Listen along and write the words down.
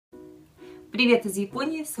Привет из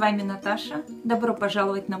Японии, с вами Наташа. Добро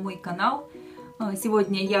пожаловать на мой канал.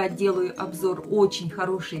 Сегодня я делаю обзор очень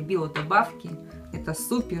хорошей биодобавки. Это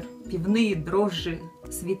супер пивные дрожжи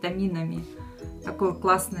с витаминами. Такое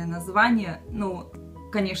классное название. Ну,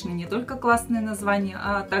 конечно, не только классное название,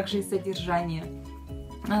 а также и содержание.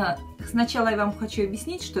 Сначала я вам хочу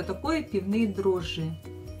объяснить, что такое пивные дрожжи.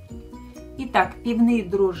 Итак, пивные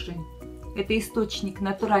дрожжи – это источник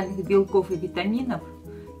натуральных белков и витаминов.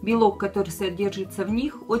 Белок, который содержится в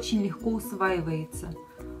них, очень легко усваивается.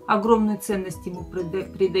 Огромную ценность ему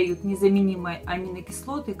придают незаменимые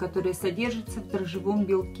аминокислоты, которые содержатся в дрожжевом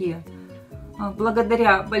белке.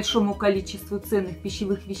 Благодаря большому количеству ценных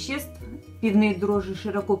пищевых веществ, пивные дрожжи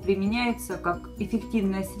широко применяются как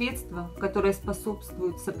эффективное средство, которое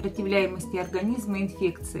способствует сопротивляемости организма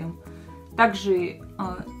инфекциям. Также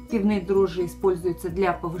пивные дрожжи используются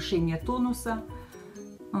для повышения тонуса,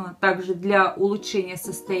 также для улучшения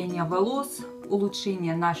состояния волос,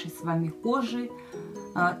 улучшения нашей с вами кожи.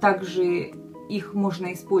 Также их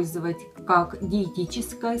можно использовать как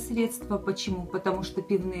диетическое средство. Почему? Потому что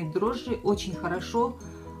пивные дрожжи очень хорошо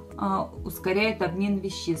ускоряют обмен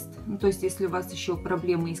веществ. Ну, то есть, если у вас еще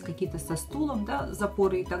проблемы есть какие-то со стулом, да,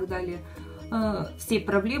 запоры и так далее, все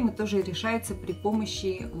проблемы тоже решаются при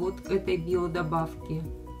помощи вот этой биодобавки.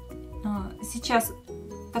 Сейчас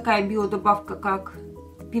такая биодобавка, как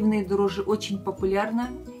пивные дрожжи, очень популярна.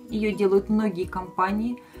 Ее делают многие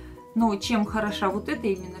компании. Но чем хороша вот эта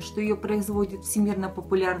именно, что ее производит всемирно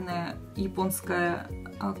популярная японская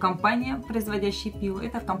компания, производящая пиво.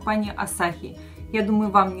 Это компания Asahi. Я думаю,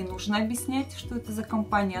 вам не нужно объяснять, что это за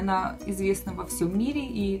компания. Она известна во всем мире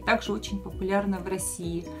и также очень популярна в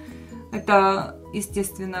России. Это,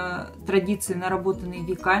 естественно, традиции, наработанные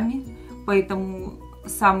веками. Поэтому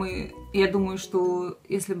я думаю, что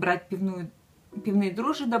если брать пивные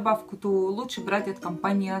дрожжи добавку, то лучше брать от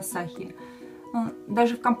компании Asahi.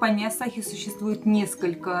 Даже в компании Asahi существует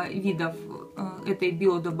несколько видов этой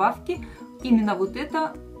биодобавки. Именно вот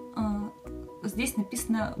это здесь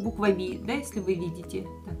написано буква V, да, если вы видите,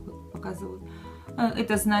 так вот показываю.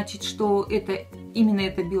 Это значит, что именно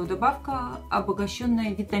эта биодобавка,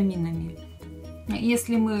 обогащенная витаминами.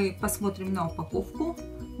 Если мы посмотрим на упаковку,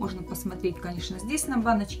 можно посмотреть, конечно, здесь на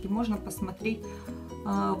баночке, можно посмотреть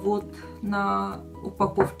вот на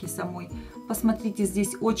упаковке самой. Посмотрите,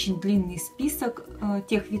 здесь очень длинный список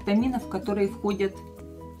тех витаминов, которые входят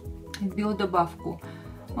в биодобавку.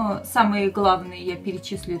 Самые главные я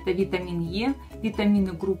перечислю: это витамин Е,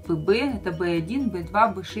 витамины группы В, это В1,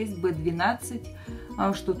 В2, В6,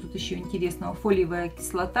 В12. Что тут еще интересного? Фолиевая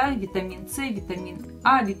кислота, витамин С, витамин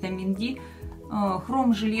А, витамин Д,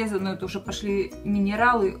 хром, железо, но это уже пошли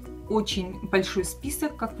минералы. Очень большой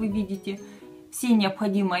список, как вы видите. Все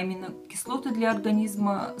необходимые аминокислоты для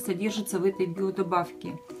организма содержатся в этой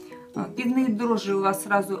биодобавке. Пивные дрожжи у вас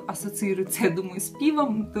сразу ассоциируются, я думаю, с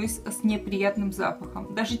пивом, то есть с неприятным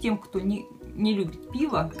запахом. Даже тем, кто не любит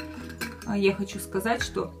пиво, я хочу сказать,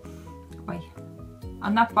 что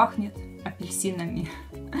она пахнет апельсинами.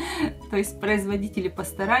 То есть производители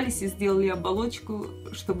постарались и сделали оболочку,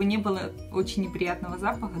 чтобы не было очень неприятного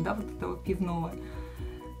запаха, да, вот этого пивного,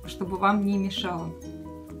 чтобы вам не мешало.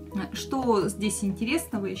 Что здесь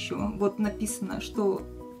интересного еще? Вот написано, что...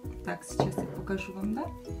 Так, сейчас я покажу вам, да?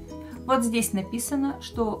 Вот здесь написано,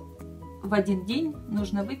 что в один день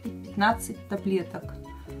нужно выпить 15 таблеток.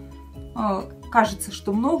 Кажется,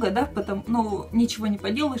 что много, да? Но ничего не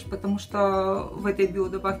поделаешь, потому что в этой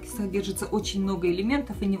биодобавке содержится очень много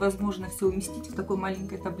элементов, и невозможно все уместить в такой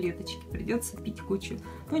маленькой таблеточке. Придется пить кучу.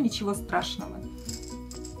 Но ничего страшного.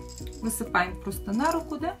 Высыпаем просто на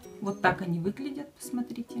руку, да? Вот так они выглядят,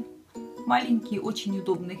 посмотрите. Маленькие, очень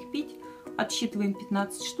удобно их пить. Отсчитываем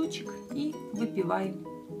 15 штучек и выпиваем.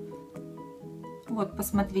 Вот,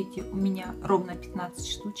 посмотрите, у меня ровно 15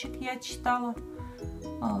 штучек я отсчитала.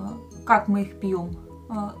 Как мы их пьем?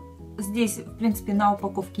 Здесь, в принципе, на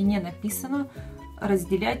упаковке не написано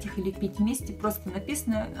разделять их или пить вместе. Просто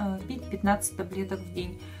написано пить 15 таблеток в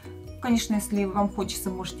день. Конечно, если вам хочется,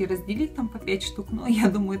 можете разделить там по 5 штук, но я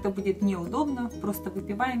думаю, это будет неудобно. Просто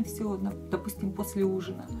выпиваем все, допустим, после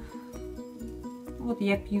ужина. Вот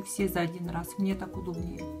я пью все за один раз, мне так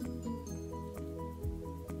удобнее.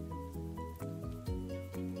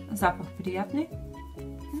 Запах приятный.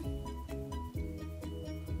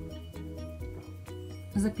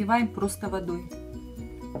 Запиваем просто водой.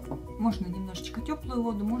 Можно немножечко теплую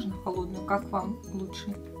воду, можно холодную, как вам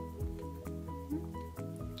лучше.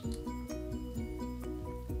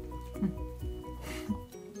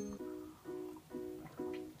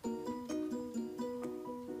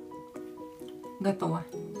 Готово.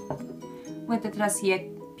 В этот раз я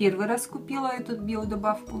первый раз купила эту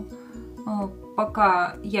биодобавку.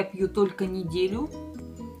 Пока я пью только неделю.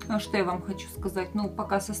 Что я вам хочу сказать? Ну,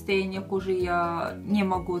 пока состояние кожи я не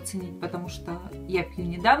могу оценить, потому что я пью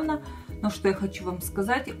недавно. Но что я хочу вам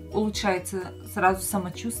сказать? Улучшается сразу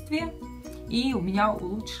самочувствие. И у меня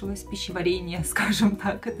улучшилось пищеварение, скажем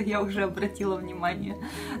так. Это я уже обратила внимание.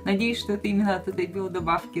 Надеюсь, что это именно от этой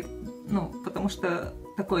биодобавки. Ну, потому что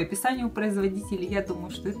такое описание у производителей. Я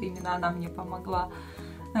думаю, что это именно она мне помогла.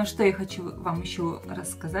 Что я хочу вам еще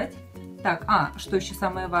рассказать? Так, что еще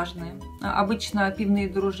самое важное. Обычно пивные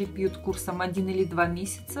дрожжи пьют курсом 1 или 2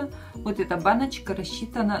 месяца. Вот эта баночка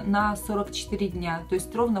рассчитана на 44 дня, то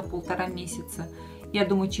есть ровно 1,5 месяца. Я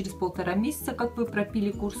думаю, через 1,5 месяца, как вы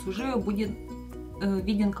пропили курс, уже будет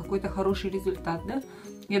виден какой-то хороший результат, да?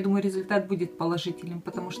 Я думаю, результат будет положительным,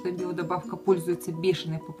 потому что биодобавка пользуется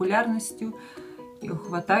бешеной популярностью, ее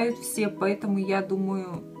хватают все, поэтому я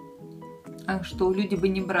думаю, что люди бы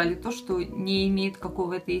не брали то, что не имеет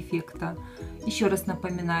какого-то эффекта. Еще раз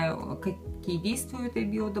напоминаю, какие действия у этой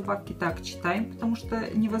биодобавки. Так, читаем, потому что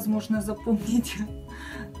невозможно запомнить.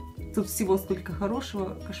 Тут всего столько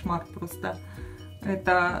хорошего, кошмар просто.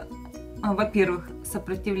 Это, во-первых,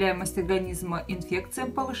 сопротивляемость организма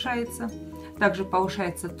инфекциям повышается. Также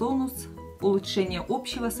повышается тонус, улучшение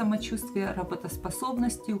общего самочувствия,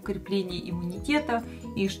 работоспособности, укрепление иммунитета.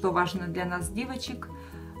 И, что важно для нас, девочек,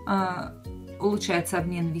 улучшается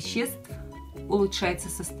обмен веществ, улучшается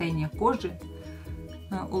состояние кожи,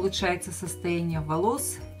 улучшается состояние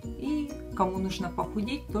волос. И кому нужно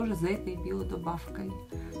похудеть, тоже за этой биодобавкой.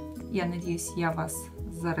 Я надеюсь, я вас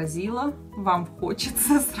заразила. Вам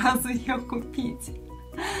хочется сразу ее купить.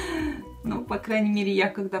 Ну, по крайней мере, я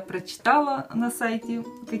когда прочитала на сайте,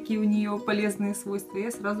 какие у нее полезные свойства,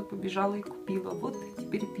 я сразу побежала и купила. Вот,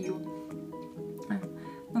 теперь пью.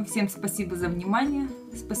 Ну, всем спасибо за внимание.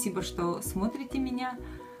 Спасибо, что смотрите меня.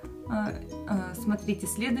 Смотрите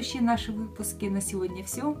следующие наши выпуски. На сегодня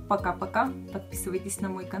все. Пока-пока. Подписывайтесь на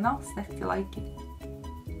мой канал, ставьте лайки.